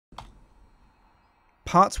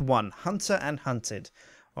Part 1, Hunter and Hunted.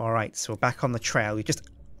 Alright, so we're back on the trail. We just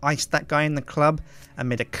iced that guy in the club and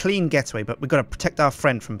made a clean getaway, but we've got to protect our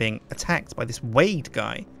friend from being attacked by this Wade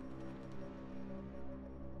guy.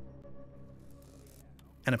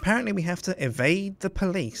 And apparently we have to evade the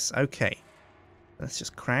police. Okay. Let's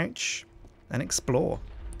just crouch and explore.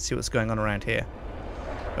 See what's going on around here.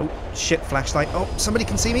 Oh, shit, flashlight. Oh, somebody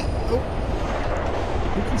can see me. Oh,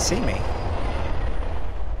 who can see me?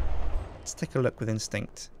 Let's take a look with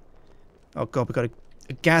instinct. Oh god, we've got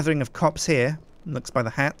a gathering of cops here. Looks by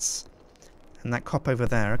the hats. And that cop over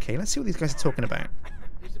there. Okay, let's see what these guys are talking about.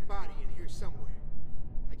 There's a body in here somewhere.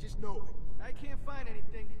 I just know it. I can't find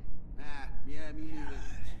anything. Yeah, me neither.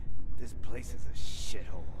 This place is a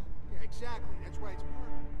shithole. Yeah, exactly. That's why it's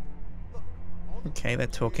perfect. Look, all the Okay, they're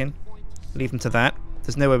talking. Leave them to that.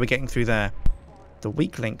 There's no way we're getting through there. The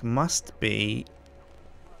weak link must be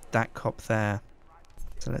that cop there.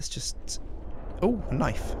 So let's just... Oh, a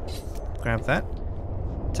knife. Grab that.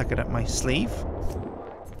 Tuck it up my sleeve.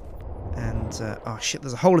 And, oh shit,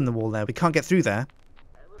 there's a hole in the wall there. We can't get through there.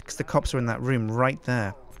 Because the cops are in that room right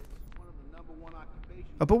there.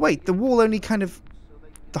 Oh, but wait, the wall only kind of...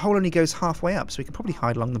 The hole only goes halfway up, so we can probably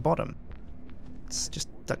hide along the bottom. Let's just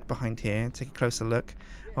duck behind here, take a closer look.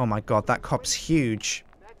 Oh my god, that cop's huge.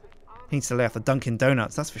 He needs to lay off the Dunkin'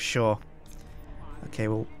 Donuts, that's for sure. Okay,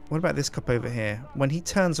 well, what about this cop over here? When he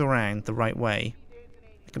turns around the right way,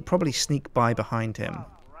 we can probably sneak by behind him.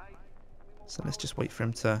 So let's just wait for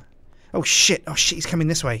him to... Oh shit, he's coming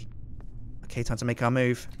this way. Okay, time to make our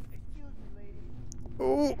move.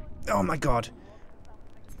 Oh my god.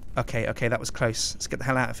 Okay, that was close. Let's get the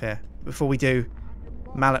hell out of here. Before we do,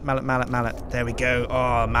 mallet. There we go.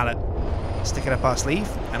 Oh, mallet. Stick it up our sleeve,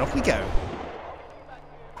 and off we go.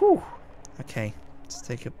 Whew. Okay, let's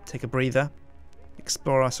take a breather.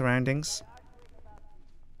 Explore our surroundings.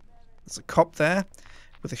 There's a cop there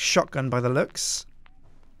with a shotgun by the looks,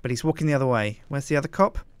 but he's walking the other way. Where's the other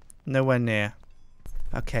cop? Nowhere near.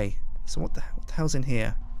 Okay, so what the hell's in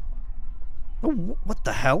here? Oh, what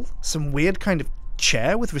the hell? Some weird kind of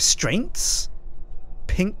chair with restraints?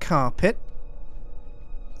 Pink carpet?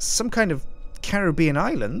 Some kind of Caribbean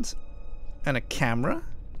island? And a camera?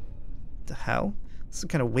 What the hell? Some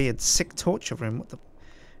kind of weird sick torture room. What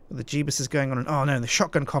the jeebus is going on? Oh no, the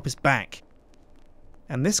shotgun cop is back.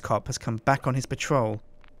 And this cop has come back on his patrol.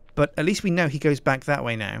 But at least we know he goes back that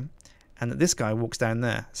way now. And that this guy walks down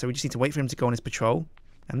there. So we just need to wait for him to go on his patrol.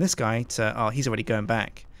 And this guy to... Oh, he's already going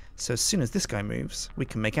back. So as soon as this guy moves, we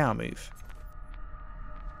can make our move.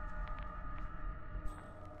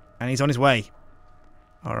 And he's on his way.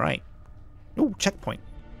 Alright. Ooh, checkpoint.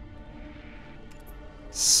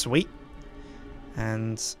 Sweet.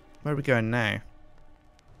 And where are we going now?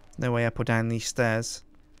 No way up or down these stairs.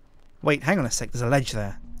 Wait, hang on a sec. There's a ledge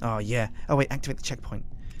there. Oh, yeah. Oh, wait, activate the checkpoint.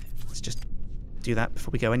 Let's just do that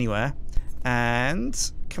before we go anywhere. And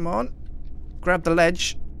come on. Grab the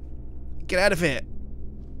ledge. Get out of here.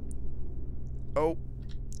 Oh,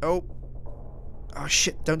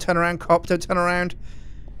 shit. Don't turn around, cop. Don't turn around.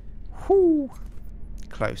 Whoo.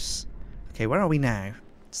 Close. Okay, where are we now?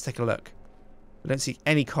 Let's take a look. I don't see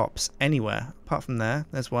any cops anywhere. Apart from there.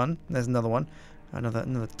 There's one. There's another one.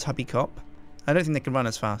 Another tubby cop. I don't think they can run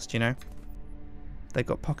as fast, you know. They've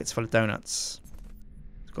got pockets full of donuts.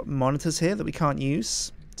 We've got monitors here that we can't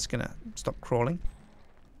use. Just gonna stop crawling.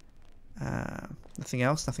 Nothing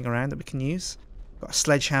else. Nothing around that we can use. Got a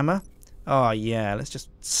sledgehammer. Oh, yeah. Let's just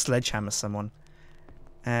sledgehammer someone.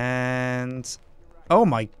 And... Oh,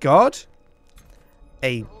 my God.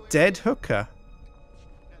 A dead hooker.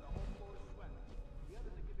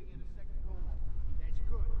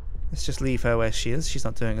 Let's just leave her where she is. She's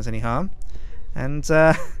not doing us any harm. And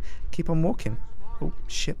keep on walking. Oh,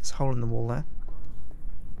 shit. There's a hole in the wall there.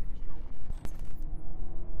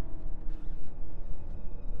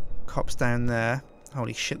 Cops down there.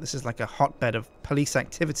 Holy shit. This is like a hotbed of police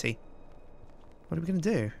activity. What are we going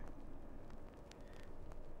to do?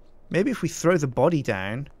 Maybe if we throw the body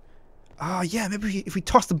down... Oh, yeah. Maybe if we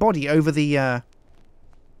toss the body over the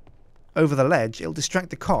ledge, it'll distract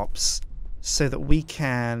the cops so that we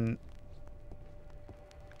can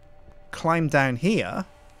climb down here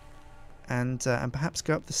and perhaps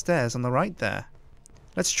go up the stairs on the right there.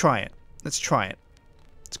 Let's try it. Let's try it.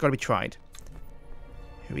 It's got to be tried.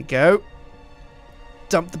 Here we go.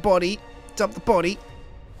 Dump the body. Dump the body.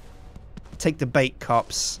 Take the bait,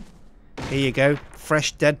 cops. Here you go.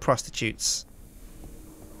 Fresh dead prostitutes.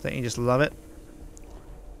 Don't you just love it?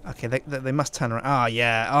 Okay, they must turn around. Ah,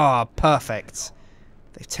 yeah. Ah, perfect.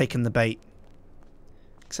 They've taken the bait.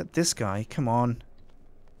 Except this guy. Come on.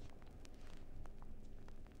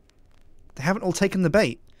 They haven't all taken the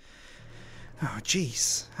bait. Oh,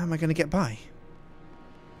 jeez. How am I going to get by?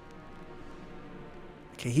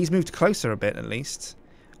 Okay, he's moved closer a bit, at least.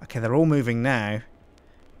 Okay, they're all moving now.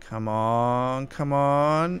 Come on, come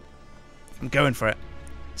on. I'm going for it.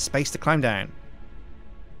 Space to climb down.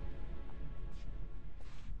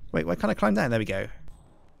 Wait, why can't I climb down? There we go.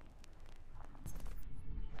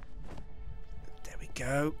 There we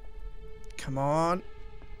go. Come on.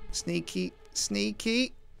 Sneaky,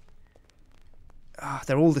 sneaky. Ah,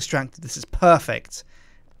 they're all distracted. This is perfect.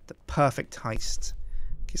 The perfect heist.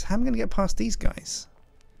 Because how am I going to get past these guys?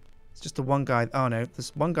 It's just the one guy. Oh no,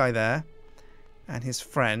 there's one guy there. And his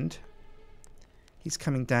friend. He's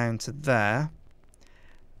coming down to there.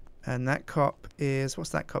 And that cop is...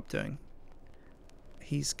 What's that cop doing?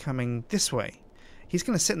 He's coming this way. He's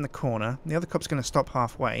going to sit in the corner. The other cop's going to stop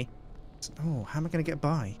halfway. Oh, how am I going to get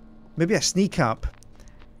by? Maybe I sneak up.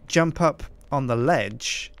 Jump up on the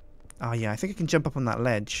ledge. Oh yeah, I think I can jump up on that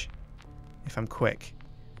ledge. If I'm quick.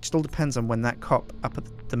 It just all depends on when that cop up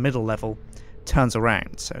at the middle level turns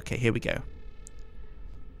around. So, okay, here we go.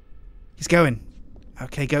 He's going.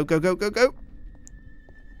 Okay, go, go, go, go, go.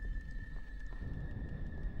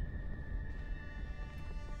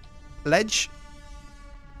 Ledge.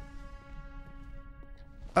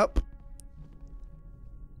 Up.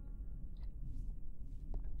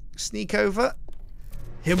 Sneak over.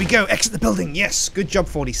 Here we go. Exit the building. Yes. Good job,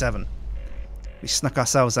 47. We snuck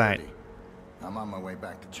ourselves out. Birdie, I'm on my way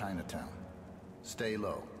back to Chinatown. Stay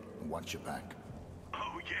low and watch your back.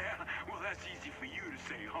 Oh, yeah? Well, that's easy for you to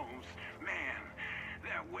say, Holmes. Man,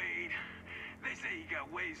 that Wade, they say he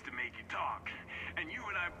got ways to make you talk. And you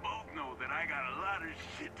and I both know that I got a lot of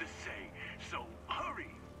shit to say. So,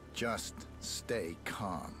 hurry. Just stay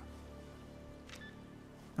calm.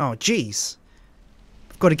 Oh, jeez.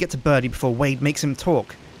 We've got to get to Birdie before Wade makes him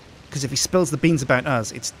talk. Because if he spills the beans about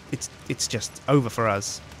us, it's just over for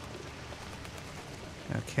us.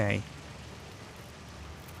 Okay.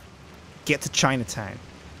 Get to Chinatown.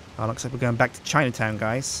 Oh, looks like we're going back to Chinatown,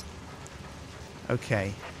 guys.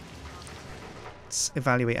 Okay. Let's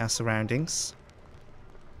evaluate our surroundings.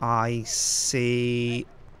 I see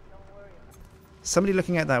somebody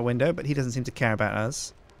looking out that window, but he doesn't seem to care about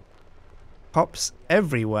us. Cops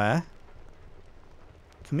everywhere.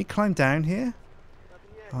 Can we climb down here?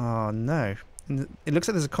 Oh, no. And it looks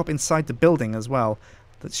like there's a cop inside the building as well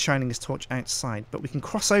that's shining his torch outside. But we can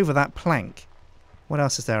cross over that plank. What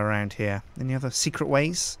else is there around here? Any other secret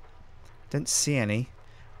ways? Don't see any.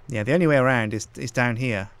 Yeah, the only way around is down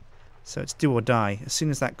here. So it's do or die. As soon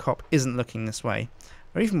as that cop isn't looking this way.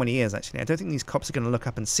 Or even when he is, actually. I don't think these cops are going to look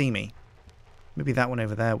up and see me. Maybe that one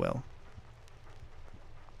over there will.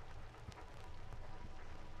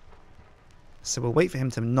 So we'll wait for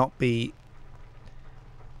him to not be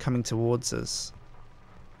coming towards us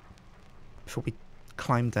before we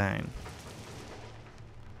climb down.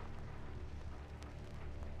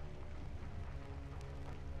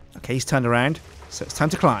 Okay, he's turned around, so it's time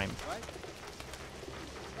to climb.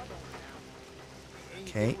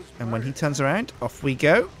 Okay, and when he turns around, off we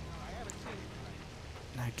go.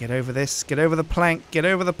 Now get over this, get over the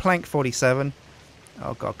plank, 47.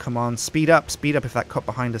 Oh god, come on, speed up if that cop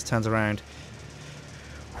behind us turns around.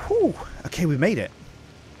 Whew, okay, we made it.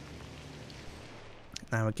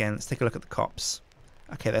 Now again, let's take a look at the cops.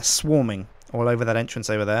 Okay, they're swarming all over that entrance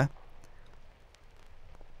over there.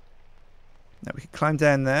 Now we can climb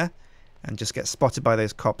down there and just get spotted by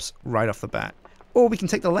those cops right off the bat. Or we can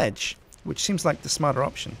take the ledge, which seems like the smarter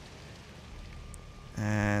option.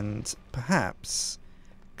 And perhaps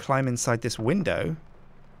climb inside this window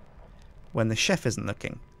when the chef isn't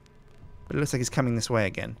looking. But it looks like he's coming this way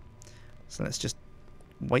again. So let's just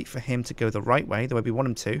wait for him to go the right way, the way we want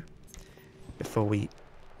him to, before we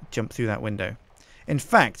jump through that window. In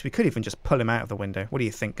fact, we could even just pull him out of the window. What do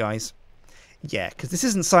you think, guys? Yeah, because this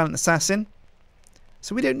isn't Silent Assassin,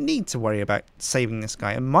 so we don't need to worry about saving this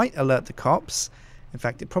guy. It might alert the cops. In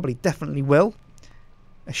fact, it probably definitely will.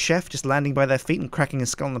 A chef just landing by their feet and cracking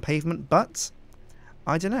his skull on the pavement, but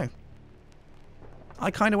I don't know.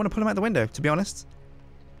 I kind of want to pull him out the window, to be honest.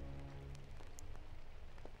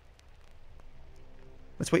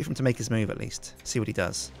 Let's wait for him to make his move at least. See what he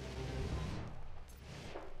does.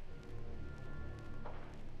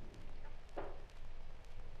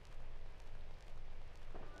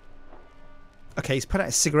 Okay, he's put out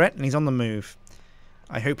a cigarette and he's on the move.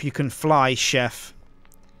 I hope you can fly, chef.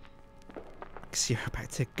 Because you're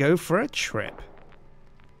about to go for a trip.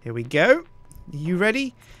 Here we go. Are you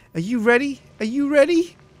ready? Are you ready? Are you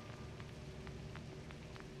ready?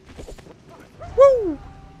 Woo!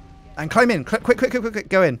 And climb in. Quick, quick, quick, quick, quick.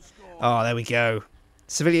 Go in. Oh, there we go.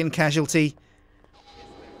 Civilian casualty.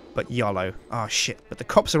 But YOLO. Oh, shit. But the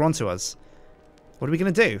cops are onto us. What are we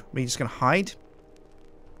going to do? Are we just going to hide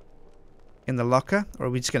in the locker? Or are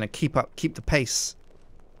we just going to keep the pace?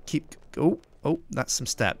 Oh, that's some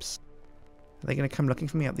steps. Are they going to come looking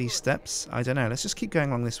for me up these steps? I don't know. Let's just keep going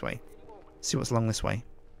along this way. See what's along this way.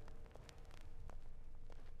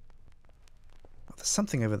 Oh, there's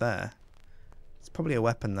something over there. It's probably a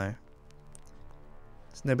weapon, though.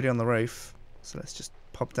 There's nobody on the roof. So let's just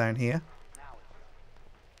pop down here.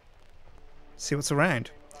 See what's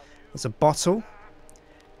around. There's a bottle.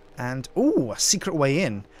 And, ooh, a secret way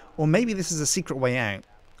in. Or maybe this is a secret way out.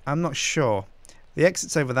 I'm not sure. The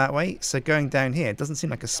exit's over that way, so going down here doesn't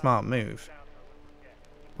seem like a smart move.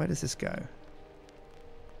 Where does this go?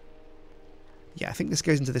 Yeah, I think this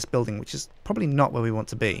goes into this building, which is probably not where we want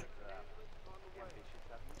to be.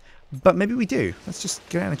 But maybe we do. Let's just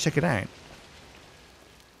go down and check it out.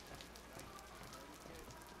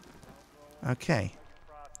 Okay.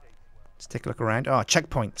 Let's take a look around. Oh,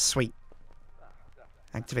 checkpoint. Sweet.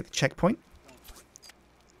 Activate the checkpoint.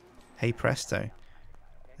 Hey presto.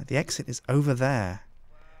 The exit is over there.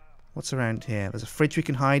 What's around here? There's a fridge we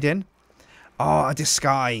can hide in. Oh, a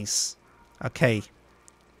disguise. Okay.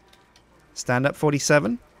 Stand up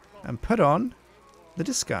 47 and put on the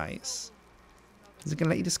disguise. Is it going to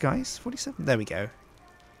let you disguise? 47? There we go.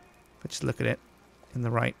 Let's just look at it in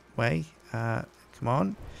the right way. Come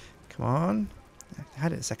on. Come on. I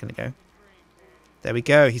had it a second ago. There we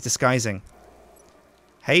go. He's disguising.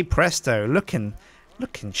 Hey presto. Looking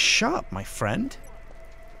sharp, my friend.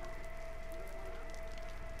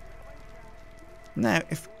 Now,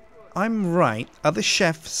 if I'm right, other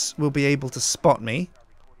chefs will be able to spot me,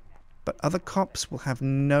 but other cops will have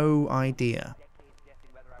no idea.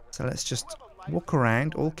 So let's just walk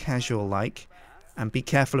around, all casual-like, and be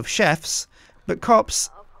careful of chefs, but cops,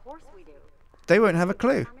 they won't have a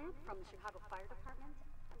clue.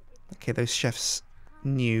 Okay, those chefs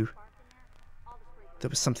knew there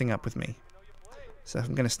was something up with me. So if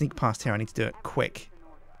I'm going to sneak past here, I need to do it quick.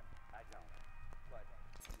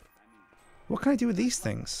 What can I do with these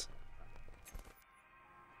things?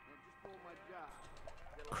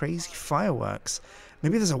 Crazy fireworks.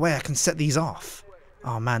 Maybe there's a way I can set these off.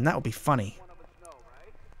 Oh man, that would be funny.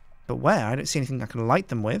 But where? I don't see anything I can light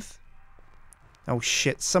them with. Oh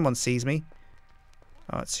shit, someone sees me.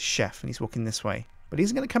 Oh, it's a chef and he's walking this way. But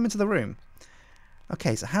he's going to come into the room.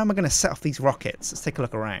 Okay, so how am I going to set off these rockets? Let's take a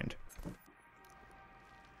look around.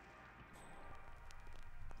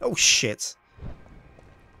 Oh shit.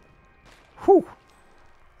 Whew.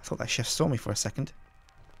 I thought that chef saw me for a second.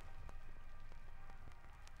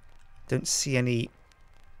 Don't see anything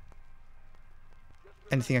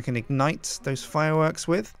I can ignite those fireworks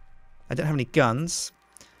with. I don't have any guns.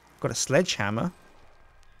 I've got a sledgehammer.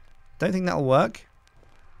 Don't think that'll work.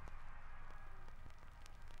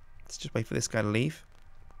 Let's just wait for this guy to leave.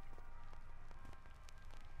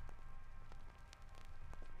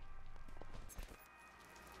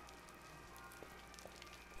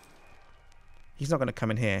 He's not going to come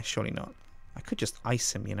in here, surely not. I could just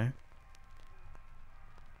ice him, you know.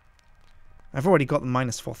 I've already got the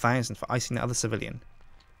minus 4,000 for icing the other civilian.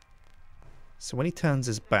 So when he turns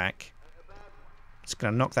his back, I'm just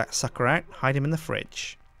going to knock that sucker out, hide him in the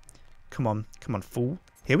fridge. Come on, fool.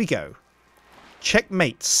 Here we go.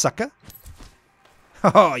 Checkmate, sucker.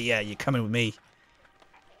 Oh, yeah, you're coming with me.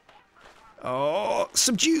 Oh,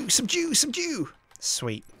 subdue, subdue, subdue.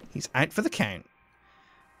 Sweet. He's out for the count.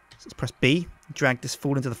 So let's press B, drag this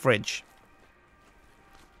fool into the fridge.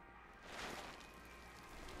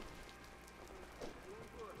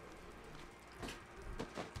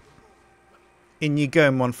 In you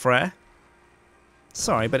go, mon frere.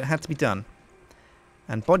 Sorry, but it had to be done.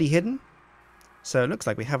 And body hidden. So it looks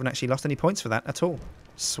like we haven't actually lost any points for that at all.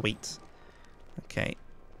 Sweet. Okay,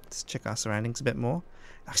 let's check our surroundings a bit more.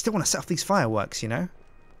 I still want to set off these fireworks, you know.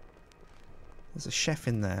 There's a chef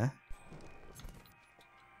in there.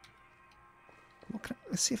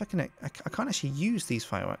 Let's see if I can... I can't actually use these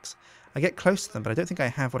fireworks. I get close to them, but I don't think I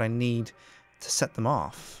have what I need to set them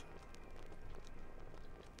off.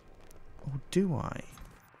 Or do I?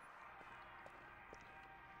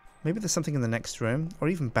 Maybe there's something in the next room, or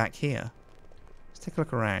even back here. Let's take a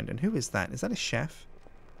look around. And who is that? Is that a chef?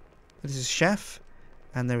 It is a chef,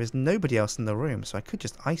 and there is nobody else in the room, so I could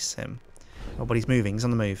just ice him. Oh, but he's moving. He's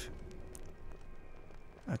on the move.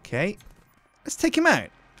 Okay. Let's take him out.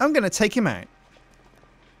 I'm going to take him out.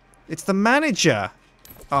 It's the manager.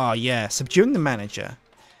 Oh, yeah. Subduing the manager.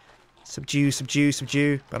 Subdue, subdue,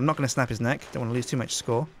 subdue. But I'm not going to snap his neck. Don't want to lose too much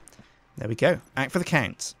score. There we go. Out for the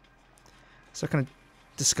count. So I kind of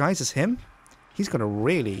disguise as him. He's got a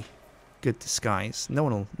really good disguise. No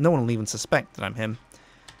one will even suspect that I'm him.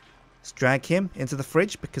 Let's drag him into the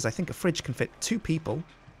fridge, because I think a fridge can fit 2 people.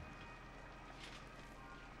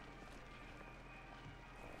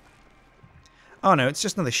 Oh no, it's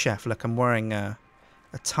just another chef. Look, I'm wearing a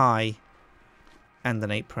tie and an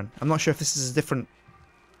apron. I'm not sure if this is a different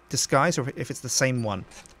disguise or if it's the same one.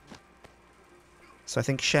 So I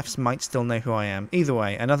think chefs might still know who I am. Either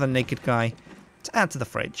way, another naked guy to add to the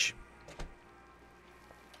fridge.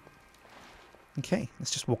 Okay, let's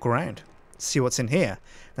just walk around. See what's in here.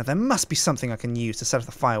 Now there must be something I can use to set off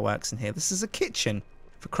the fireworks in here. This is a kitchen,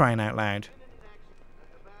 for crying out loud.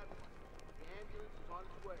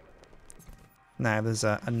 Now there's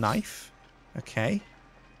a knife. Okay.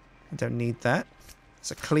 I don't need that. There's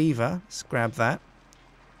a cleaver. Let's grab that.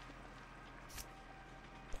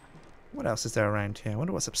 What else is there around here? I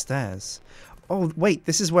wonder what's upstairs. Oh, wait.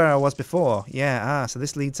 This is where I was before. Yeah, so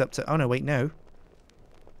this leads up to... Oh, no, wait, no.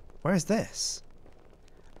 Where is this?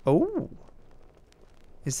 Oh.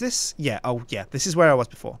 Is this... Yeah, oh, yeah. This is where I was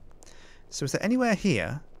before. So is there anywhere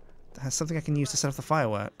here that has something I can use to set off the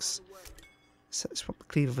fireworks? So swap the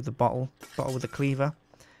cleaver with the bottle with the cleaver,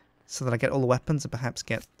 so that I get all the weapons and perhaps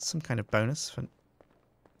get some kind of bonus for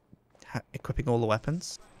equipping all the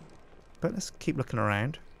weapons. But let's keep looking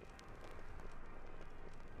around.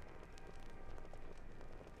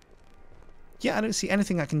 Yeah, I don't see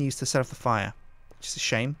anything I can use to set off the fire, which is a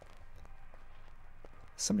shame.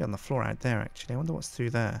 There's somebody on the floor out there, actually. I wonder what's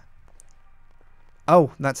through there.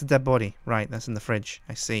 Oh, that's a dead body. Right, that's in the fridge.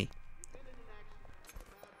 I see.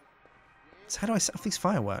 So how do I set off these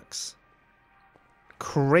fireworks?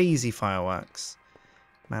 Crazy fireworks.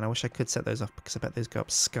 Man, I wish I could set those off, because I bet those go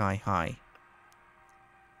up sky high.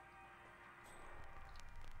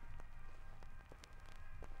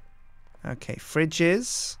 Okay,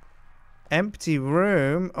 fridges. Empty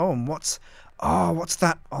room. Oh, and what's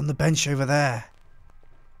that on the bench over there?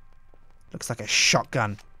 Looks like a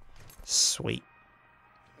shotgun. Sweet.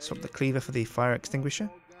 Swap the cleaver for the fire extinguisher.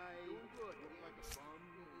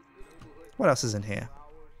 What else is in here?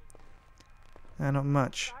 Not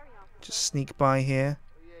much. Just sneak by here.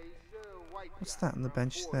 What's that on the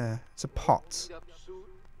bench there? It's a pot.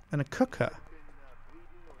 And a cooker.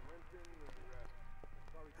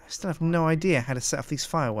 I still have no idea how to set off these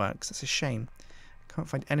fireworks. That's a shame. I can't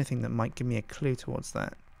find anything that might give me a clue towards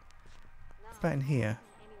that. What about in here?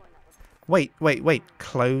 Wait.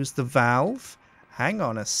 Close the valve? Hang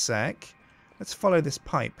on a sec. Let's follow this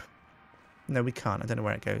pipe. No, we can't. I don't know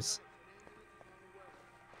where it goes.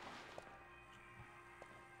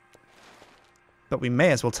 But we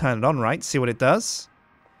may as well turn it on, right? See what it does.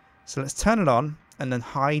 So let's turn it on and then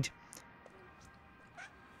hide.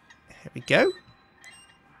 Here we go.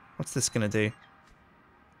 What's this going to do?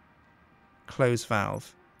 Close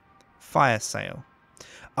valve. Fire sale.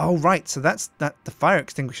 Oh, right. So that's that. The fire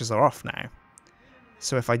extinguishers are off now.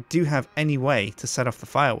 So if I do have any way to set off the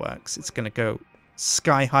fireworks, it's going to go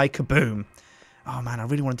sky high kaboom. Oh, man, I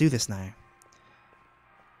really want to do this now.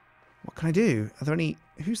 What can I do? Are there any...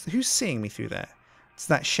 Who's seeing me through there? It's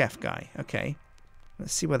that chef guy. Okay.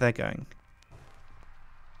 Let's see where they're going.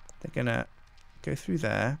 They're going to go through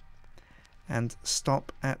there and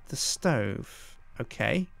stop at the stove.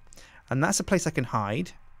 Okay. And that's a place I can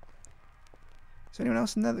hide. Is there anyone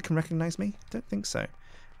else in there that can recognize me? Don't think so.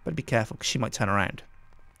 But be careful, because she might turn around.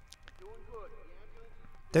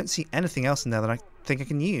 Don't see anything else in there that I think I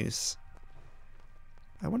can use.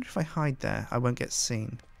 I wonder if I hide there, I won't get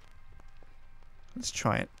seen. Let's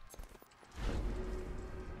try it.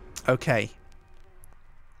 Okay.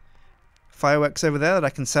 Fireworks over there that I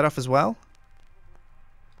can set off as well.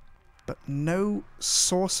 But no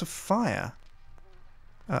source of fire.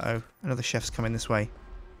 Uh-oh. Another chef's coming this way.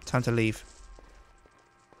 Time to leave.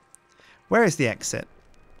 Where is the exit?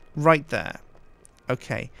 Right there.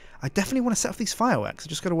 Okay. I definitely want to set off these fireworks. I've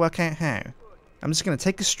just got to work out how. I'm just going to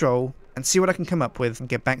take a stroll and see what I can come up with and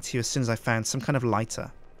get back to you as soon as I found some kind of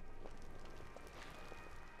lighter.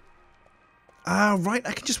 Ah, right.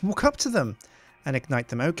 I can just walk up to them and ignite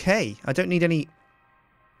them. Okay. I don't need any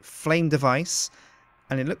flame device.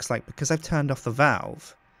 And it looks like, because I've turned off the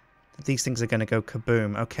valve, that these things are going to go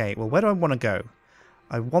kaboom. Okay. Well, where do I want to go?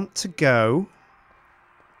 I want to go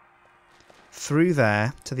through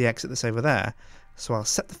there to the exit that's over there. So I'll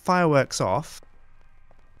set the fireworks off.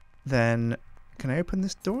 Then, can I open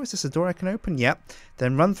this door? Is this a door I can open? Yep.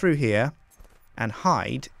 Then run through here and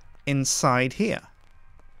hide inside here.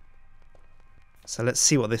 So let's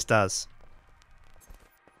see what this does.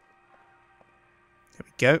 There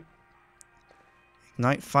we go.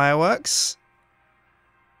 Ignite fireworks.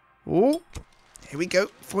 Oh, here we go.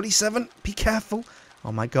 47. Be careful.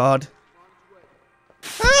 Oh my god.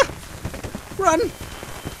 Ah! Run!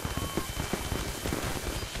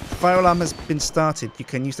 fire alarm has been started. You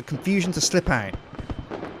can use the confusion to slip out.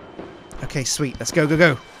 Okay, sweet. Let's go, go,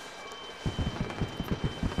 go.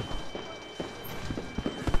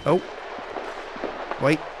 Oh.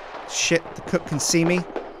 Wait. Shit, the cook can see me.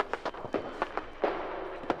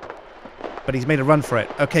 But he's made a run for it.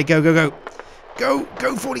 Okay, go, go, go. Go,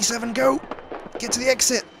 go, 47, go. Get to the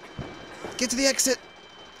exit. Get to the exit.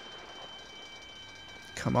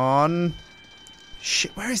 Come on.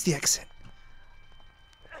 Shit, where is the exit?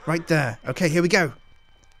 Right there. Okay, here we go.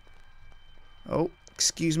 Oh,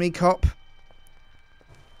 excuse me, cop.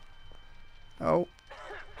 Oh.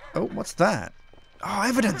 Oh, what's that? Oh,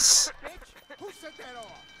 evidence.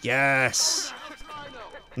 Yes.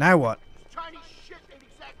 Now what?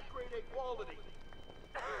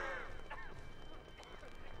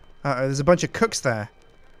 Uh-oh, there's a bunch of cooks there.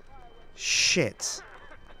 Shit.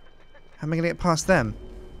 How am I going to get past them?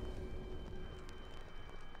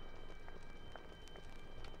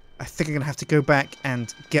 I think I'm going to have to go back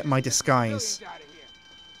and get my disguise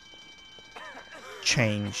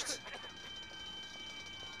changed.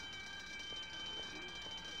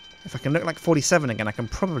 If I can look like 47 again, I can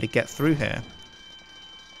probably get through here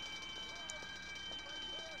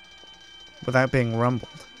without being rumbled.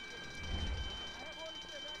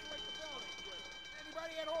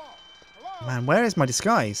 Man, where is my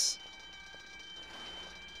disguise?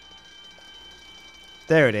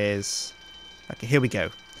 There it is. Okay, here we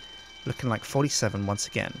go. Looking like 47 once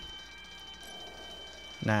again.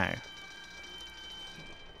 Now.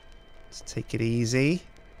 Let's take it easy.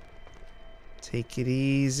 Take it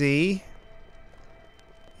easy.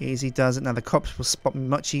 Easy does it. Now the cops will spot me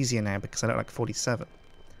much easier now because I look like 47.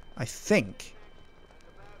 I think.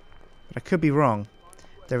 But I could be wrong.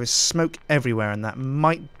 There is smoke everywhere and that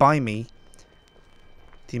might buy me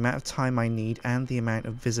the amount of time I need and the amount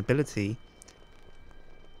of visibility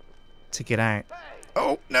to get out.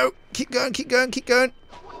 Oh, no. Keep going, keep going, keep going.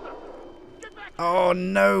 Oh,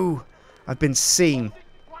 no. I've been seen.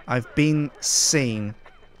 I've been seen.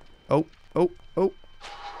 Oh, oh, oh.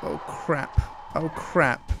 Oh, crap. Oh,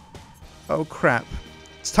 crap. Oh, crap.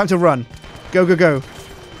 It's time to run. Go, go, go.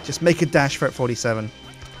 Just make a dash for it, 47.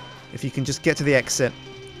 If you can just get to the exit.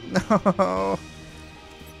 No.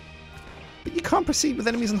 But you can't proceed with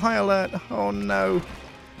enemies on high alert. Oh, no.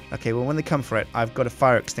 Okay, well, when they come for it, I've got a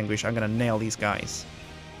fire extinguisher. I'm going to nail these guys.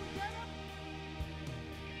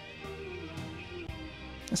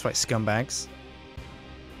 That's right, scumbags.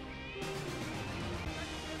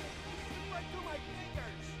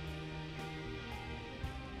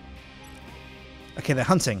 Okay, they're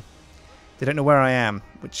hunting. They don't know where I am,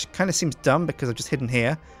 which kind of seems dumb because I've just hidden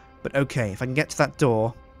here. But okay, if I can get to that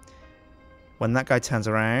door when that guy turns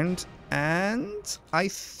around, and I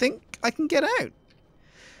think I can get out.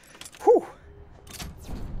 Whew.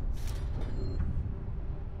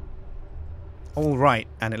 All right,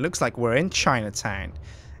 and it looks like we're in Chinatown.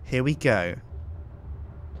 Here we go.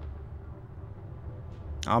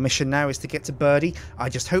 Our mission now is to get to Birdie. I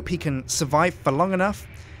just hope he can survive for long enough.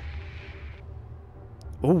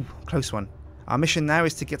 Oh, close one. Our mission now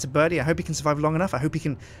is to get to Birdie. I hope he can survive long enough. I hope he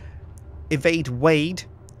can evade Wade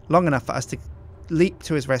long enough for us to leap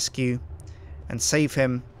to his rescue and save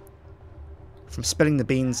him from spilling the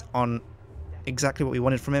beans on exactly what we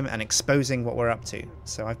wanted from him and exposing what we're up to.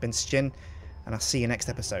 So I've been Sjin, and I'll see you next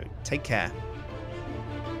episode. Take care.